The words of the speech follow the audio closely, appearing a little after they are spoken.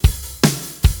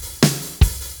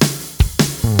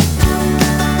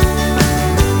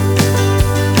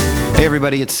Hey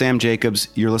everybody, it's Sam Jacobs.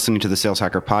 You're listening to the Sales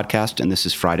Hacker Podcast, and this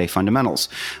is Friday Fundamentals.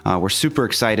 We're super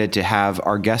excited to have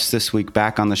our guest this week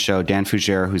back on the show, Dan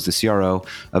Fougere, who's the CRO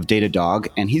of Datadog,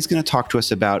 and he's going to talk to us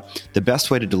about the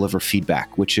best way to deliver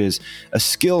feedback, which is a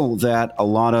skill that a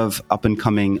lot of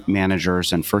up-and-coming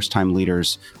managers and first-time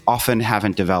leaders often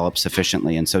haven't developed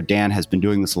sufficiently. And so Dan has been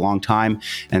doing this a long time,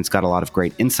 and it's got a lot of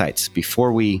great insights.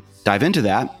 Before we dive into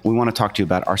that, we want to talk to you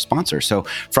about our sponsor. So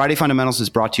Friday Fundamentals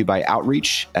is brought to you by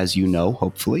Outreach, as you know,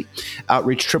 hopefully.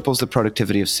 Outreach triples the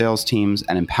productivity of sales teams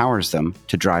and empowers them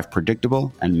to drive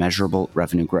predictable and measurable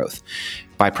revenue growth.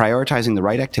 By prioritizing the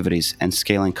right activities and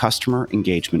scaling customer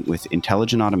engagement with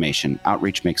intelligent automation,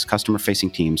 Outreach makes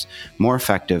customer-facing teams more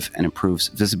effective and improves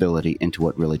visibility into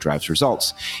what really drives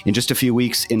results. In just a few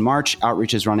weeks in March,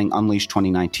 Outreach is running Unleash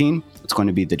 2019. It's going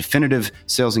to be the definitive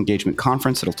sales engagement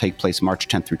conference. It'll take place March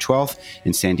 10th through 12th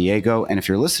in San Diego. And if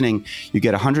you're listening, you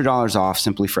get $100 off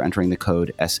simply for entering the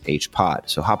code SHPOD.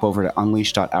 So hop over to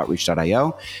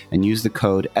unleash.outreach.io and use the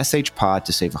code SHPOD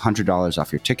to save $100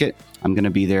 off your ticket. I'm going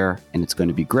to be there, and it's going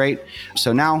to be great.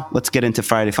 So now let's get into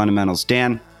Friday Fundamentals.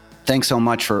 Dan, thanks so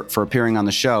much for appearing on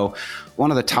the show. One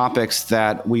of the topics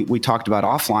that we talked about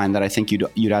offline that I think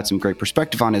you'd add some great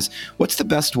perspective on is what's the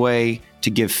best way to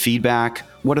give feedback?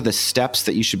 What are the steps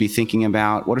that you should be thinking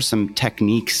about? What are some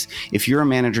techniques? If you're a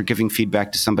manager giving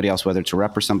feedback to somebody else, whether it's a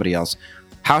rep or somebody else,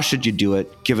 how should you do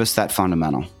it? Give us that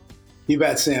fundamental. You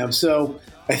bet, Sam. So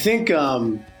I think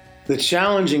the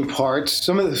challenging parts,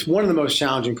 one of the most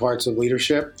challenging parts of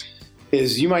leadership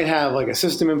is you might have like a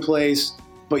system in place,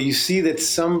 but you see that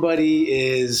somebody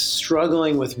is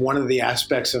struggling with one of the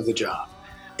aspects of the job.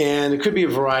 And it could be a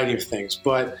variety of things,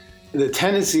 but the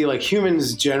tendency, like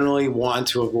humans generally want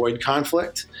to avoid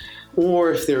conflict,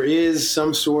 or if there is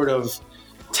some sort of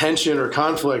tension or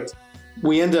conflict,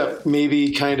 we end up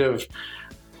maybe kind of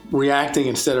reacting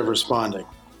instead of responding.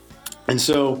 And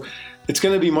so it's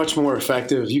going to be much more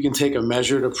effective if you can take a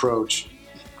measured approach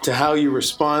to how you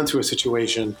respond to a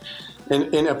situation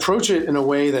and approach it in a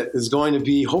way that is going to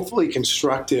be hopefully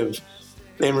constructive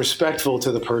and respectful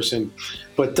to the person,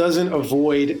 but doesn't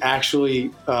avoid actually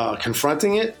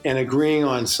confronting it and agreeing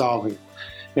on solving it.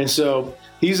 And so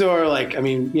these are like,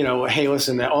 hey,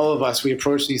 listen, all of us, we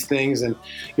approach these things and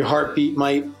your heartbeat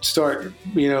might start,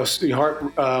 your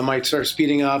heart might start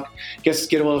speeding up,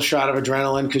 get a little shot of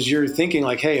adrenaline because you're thinking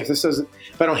like, hey, if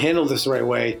I don't handle this the right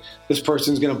way, this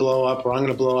person's going to blow up or I'm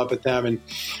going to blow up at them. And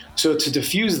so to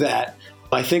diffuse that,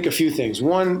 I think a few things.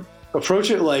 One,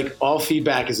 approach it like all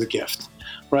feedback is a gift,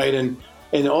 right? And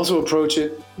also approach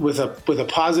it with a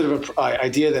positive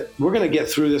idea that we're going to get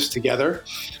through this together.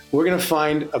 We're going to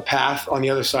find a path on the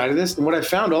other side of this. And what I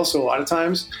found also a lot of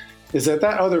times is that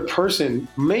other person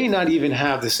may not even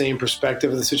have the same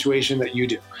perspective of the situation that you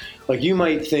do. Like you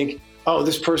might think, oh,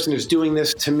 this person is doing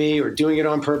this to me or doing it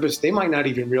on purpose. They might not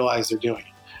even realize they're doing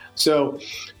it. So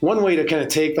one way to kind of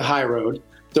take the high road,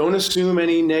 don't assume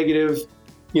any negative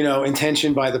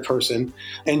intention by the person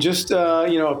and just,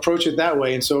 approach it that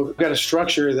way. And so I've got a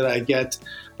structure that I get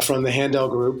from the Handel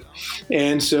group.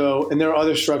 And there are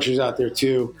other structures out there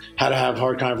too, how to have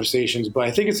hard conversations, but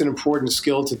I think it's an important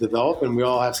skill to develop and we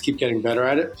all have to keep getting better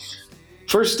at it.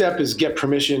 First step is get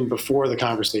permission before the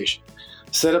conversation.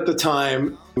 Set up the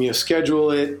time,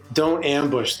 schedule it, don't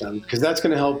ambush them because that's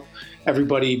going to help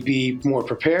everybody be more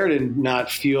prepared and not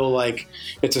feel like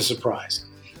it's a surprise.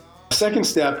 Second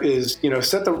step is,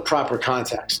 set the proper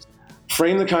context.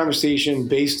 Frame the conversation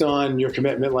based on your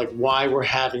commitment, like why we're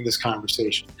having this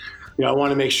conversation. I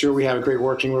want to make sure we have a great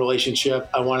working relationship.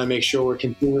 I want to make sure we're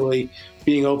continually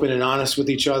being open and honest with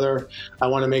each other. I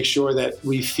want to make sure that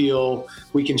we feel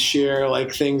we can share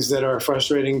like things that are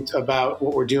frustrating about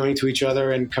what we're doing to each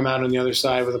other and come out on the other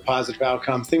side with a positive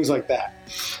outcome, things like that.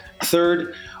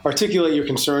 Third, articulate your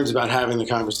concerns about having the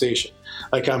conversation.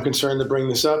 Like, I'm concerned to bring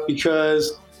this up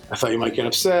because I thought you might get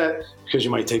upset, because you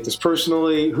might take this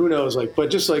personally, who knows, but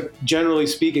just generally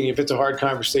speaking, if it's a hard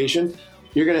conversation,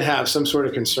 you're going to have some sort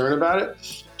of concern about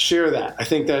it. Share that. I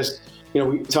think that's,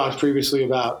 we talked previously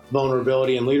about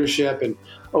vulnerability and leadership and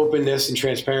openness and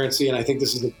transparency. And I think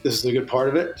this is the good part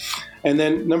of it. And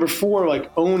then number 4,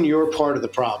 own your part of the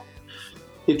problem.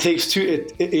 It takes two,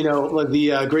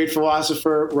 the great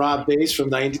philosopher, Rob Bass from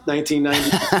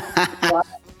 1990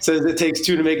 says it takes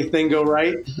 2 to make a thing go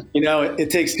right.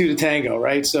 It takes 2 to tango,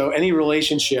 right? So any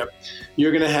relationship,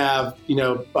 you're going to have,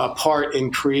 a part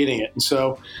in creating it. And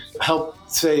so help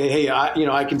say, hey,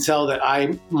 I can tell that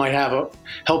I might have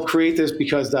help create this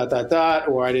because ...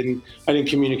 or I didn't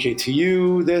communicate to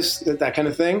you this, that kind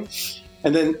of thing.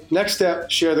 And then next step,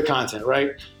 share the content,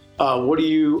 right? What are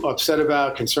you upset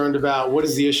about, concerned about? What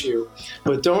is the issue?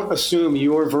 But don't assume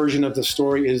your version of the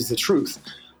story is the truth.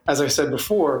 As I said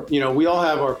before, we all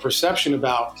have our perception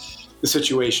about the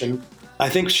situation. I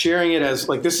think sharing it as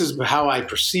like, this is how I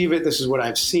perceive it. This is what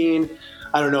I've seen.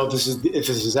 I don't know if this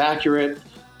is accurate,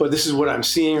 but this is what I'm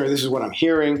seeing or this is what I'm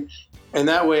hearing. And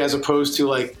that way, as opposed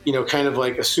to kind of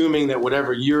like assuming that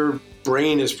whatever your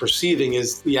brain is perceiving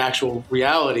is the actual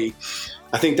reality,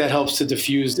 I think that helps to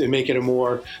diffuse and make it a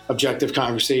more objective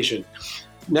conversation.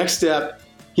 Next step,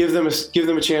 give them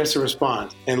a chance to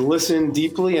respond and listen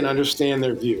deeply and understand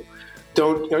their view.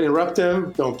 Don't interrupt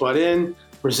them. Don't butt in.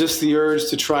 Resist the urge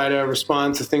to try to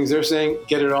respond to things they're saying.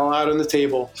 Get it all out on the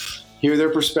table. Hear their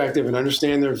perspective and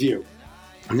understand their view.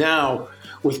 Now,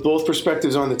 with both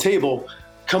perspectives on the table,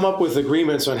 come up with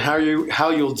agreements on how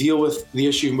you'll deal with the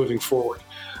issue moving forward.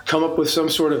 Come up with some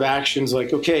sort of actions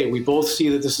like, okay, we both see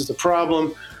that this is the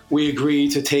problem. We agree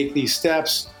to take these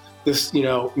steps. This,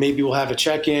 maybe we'll have a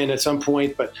check-in at some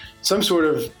point, but some sort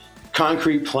of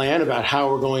concrete plan about how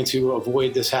we're going to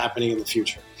avoid this happening in the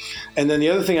future. And then the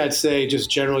other thing I'd say, just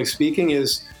generally speaking,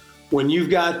 is when you've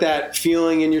got that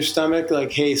feeling in your stomach,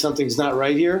 like, hey, something's not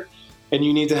right here, and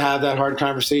you need to have that hard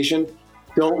conversation,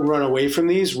 don't run away from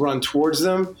these, run towards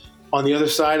them. On the other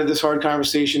side of this hard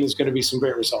conversation is going to be some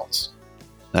great results.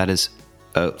 That is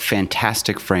a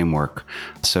fantastic framework.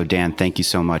 So Dan, thank you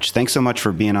so much. Thanks so much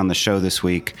for being on the show this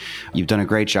week. You've done a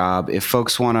great job. If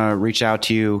folks want to reach out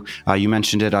to you, you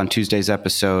mentioned it on Tuesday's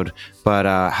episode, but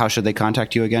how should they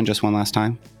contact you again? Just one last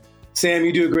time. Sam,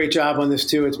 you do a great job on this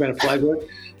too. It's been a pleasure.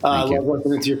 I love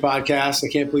listening to your podcast. I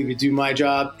can't believe you do my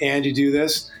job and you do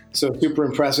this. So super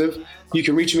impressive. You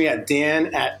can reach me at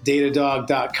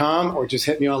dan@datadog.com or just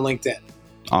hit me on LinkedIn.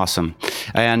 Awesome.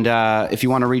 And if you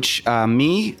want to reach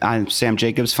me, I'm Sam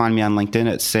Jacobs. Find me on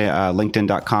LinkedIn at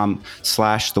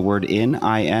linkedin.com/in,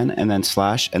 and then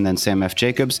 / and then Sam F.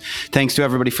 Jacobs. Thanks to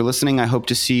everybody for listening. I hope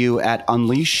to see you at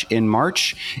Unleash in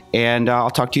March, and I'll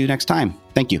talk to you next time.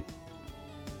 Thank you.